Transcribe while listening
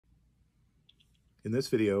In this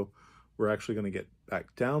video, we're actually going to get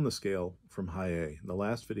back down the scale from high A. In the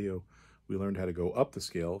last video, we learned how to go up the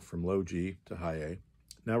scale from low G to high A.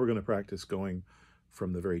 Now we're going to practice going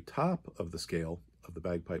from the very top of the scale, of the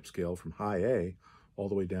bagpipe scale, from high A all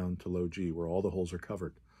the way down to low G, where all the holes are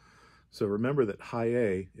covered. So remember that high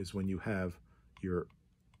A is when you have your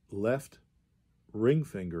left ring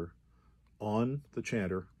finger on the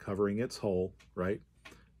chanter, covering its hole, right?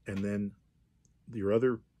 And then your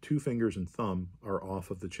other two fingers and thumb are off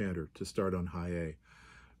of the chanter to start on high A.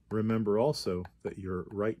 Remember also that your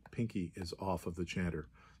right pinky is off of the chanter.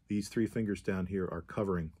 These three fingers down here are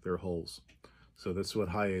covering their holes. So this is what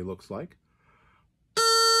high A looks like.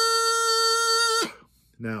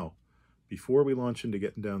 Now, before we launch into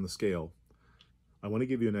getting down the scale, I want to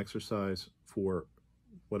give you an exercise for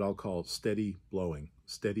what I'll call steady blowing,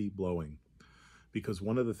 because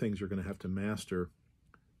one of the things you're going to have to master,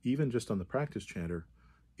 even just on the practice chanter,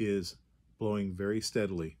 is blowing very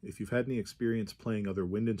steadily. If you've had any experience playing other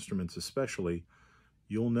wind instruments especially,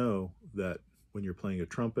 you'll know that when you're playing a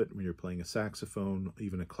trumpet, when you're playing a saxophone,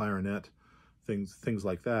 even a clarinet, things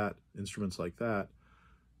like that, instruments like that,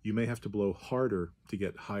 you may have to blow harder to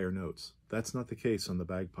get higher notes. That's not the case on the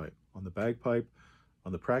bagpipe. On the bagpipe,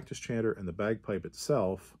 on the practice chanter and the bagpipe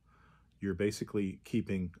itself, you're basically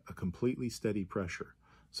keeping a completely steady pressure.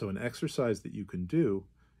 So an exercise that you can do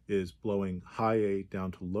is blowing high A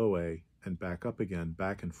down to low A and back up again,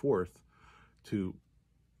 back and forth, to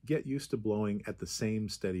get used to blowing at the same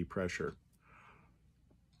steady pressure.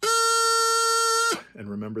 And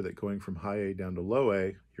remember that going from high A down to low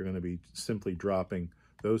A, you're going to be simply dropping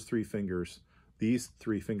those three fingers. These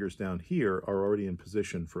three fingers down here are already in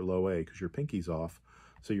position for low A because your pinky's off.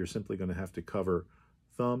 So you're simply going to have to cover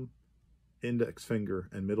thumb, index finger,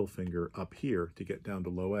 and middle finger up here to get down to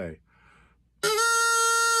low A.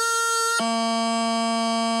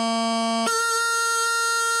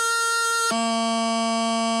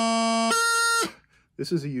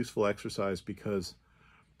 This is a useful exercise because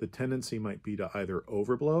the tendency might be to either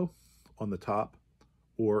overblow on the top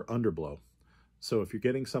or underblow. So if you're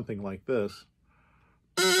getting something like this,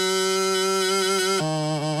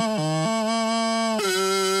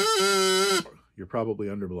 you're probably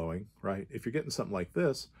underblowing, right? If you're getting something like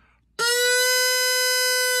this,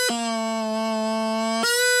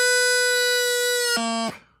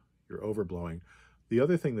 you're overblowing. The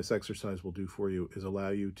other thing this exercise will do for you is allow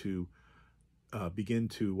you to begin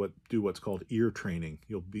to do what's called ear training.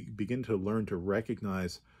 You'll begin to learn to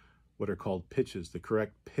recognize what are called pitches, the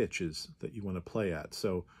correct pitches that you want to play at.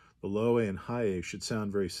 So the low A and high A should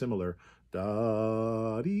sound very similar.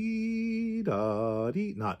 Da-dee,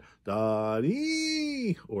 da-dee, not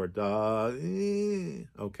da-dee or da-dee,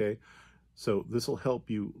 okay? So this will help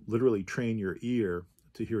you literally train your ear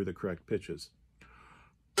to hear the correct pitches.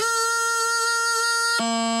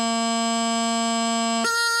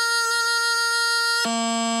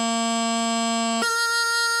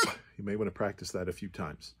 You may want to practice that a few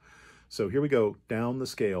times. So here we go, down the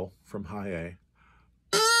scale from high A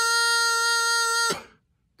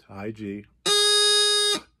to high G.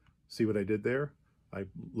 See what I did there? I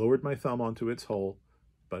lowered my thumb onto its hole,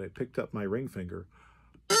 but I picked up my ring finger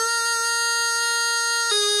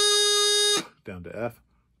down to F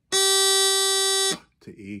to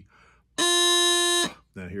E.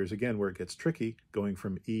 Now here's again where it gets tricky, going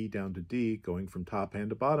from E down to D, going from top hand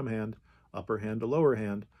to bottom hand, upper hand to lower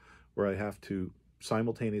hand, where I have to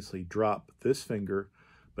simultaneously drop this finger,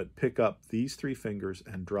 but pick up these three fingers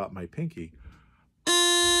and drop my pinky.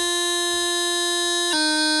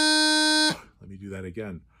 Let me do that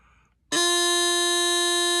again.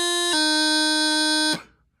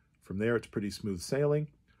 From there, it's pretty smooth sailing.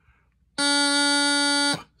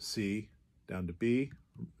 C down to B.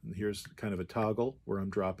 Here's kind of a toggle where I'm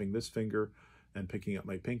dropping this finger and picking up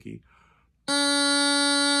my pinky.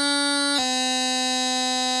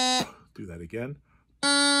 Do that again.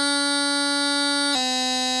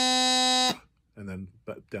 And then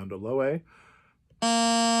down to low A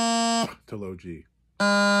to low G.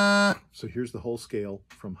 So here's the whole scale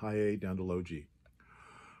from high A down to low G.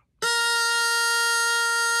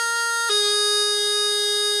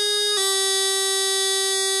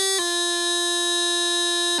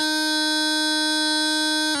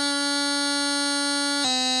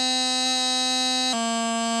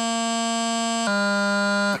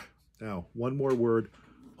 Now, one more word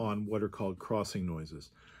on what are called crossing noises.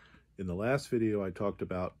 In the last video, I talked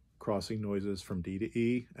about crossing noises from D to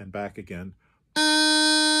E and back again.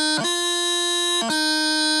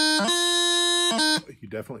 You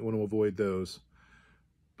definitely want to avoid those.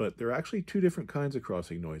 But there are actually two different kinds of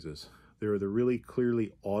crossing noises. There are the really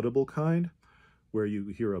clearly audible kind, where you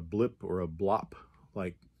hear a blip or a blop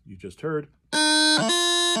like you just heard,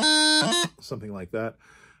 something like that.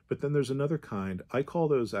 But then there's another kind. I call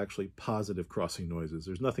those actually positive crossing noises.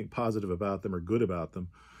 There's nothing positive about them or good about them,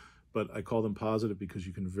 but I call them positive because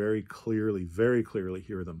you can very clearly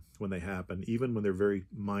hear them when they happen, even when they're very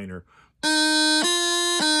minor.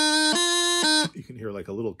 You can hear like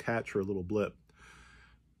a little catch or a little blip.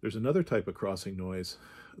 There's another type of crossing noise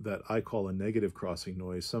that I call a negative crossing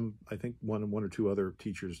noise. I think one or two other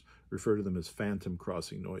teachers refer to them as phantom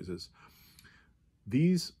crossing noises.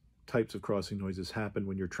 These types of crossing noises happen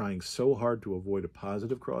when you're trying so hard to avoid a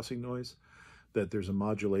positive crossing noise that there's a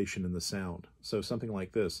modulation in the sound. So something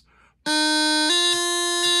like this.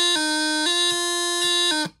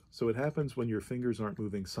 So it happens when your fingers aren't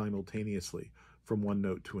moving simultaneously from one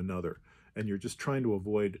note to another, and you're just trying to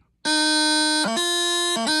avoid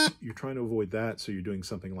that, so you're doing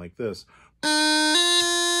something like this.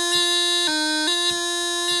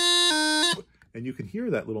 And you can hear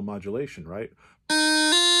that little modulation, right?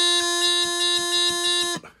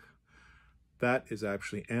 That is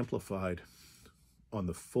actually amplified on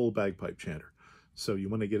the full bagpipe chanter. So you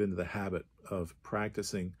want to get into the habit of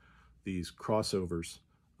practicing these crossovers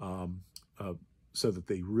so that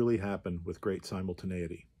they really happen with great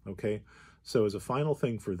simultaneity, okay? So as a final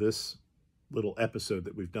thing for this little episode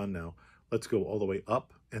that we've done now, let's go all the way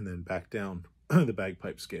up and then back down the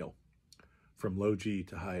bagpipe scale from low G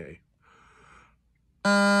to high A.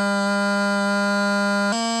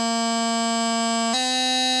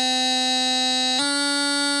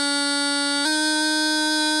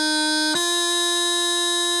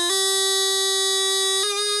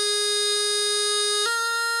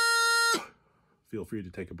 Feel free to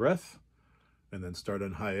take a breath and then start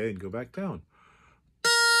on high A and go back down.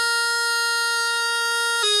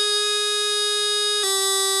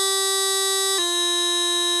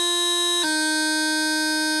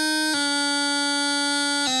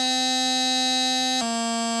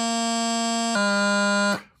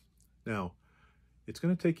 Now, it's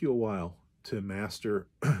going to take you a while to master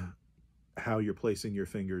how you're placing your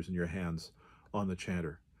fingers and your hands on the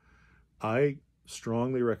chanter. I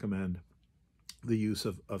strongly recommend the use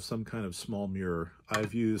of some kind of small mirror.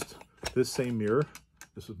 I've used this same mirror.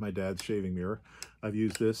 This was my dad's shaving mirror. I've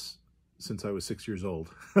used this since I was 6 years old.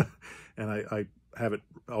 And I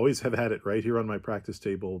always have had it right here on my practice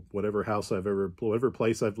table, whatever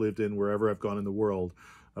place I've lived in, wherever I've gone in the world,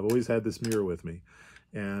 I've always had this mirror with me.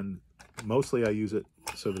 And mostly I use it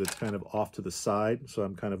so that it's kind of off to the side. So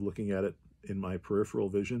I'm kind of looking at it in my peripheral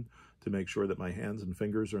vision to make sure that my hands and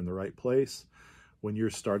fingers are in the right place. When you're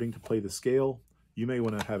starting to play the scale, you may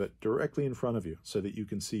want to have it directly in front of you so that you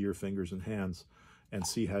can see your fingers and hands and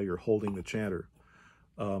see how you're holding the chanter.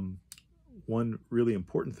 One really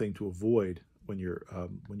important thing to avoid when you're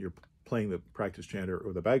playing the practice chanter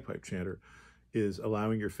or the bagpipe chanter is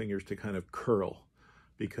allowing your fingers to kind of curl,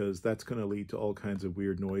 because that's going to lead to all kinds of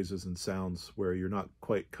weird noises and sounds where you're not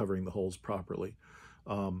quite covering the holes properly.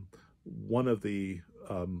 One of the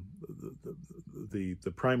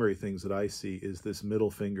primary things that I see is this middle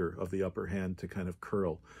finger of the upper hand to kind of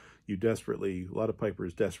curl. A lot of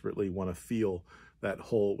pipers desperately want to feel that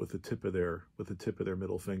hole with the tip of their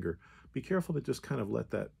middle finger. Be careful to just kind of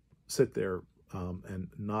let that sit there and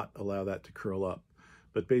not allow that to curl up.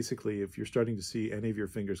 But basically, if you're starting to see any of your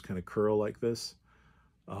fingers kind of curl like this,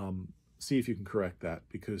 see if you can correct that,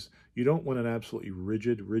 because you don't want an absolutely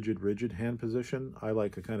rigid hand position. I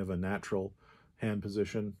like a kind of a natural hand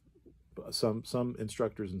position. Some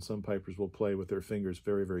instructors and some pipers will play with their fingers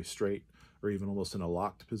very, very straight, or even almost in a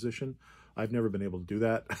locked position. I've never been able to do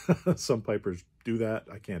that. Some pipers do that.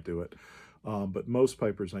 I can't do it. But most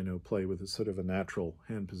pipers I know play with a sort of a natural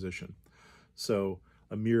hand position. So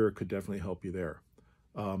a mirror could definitely help you there.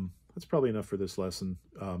 That's probably enough for this lesson.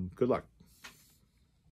 Good luck.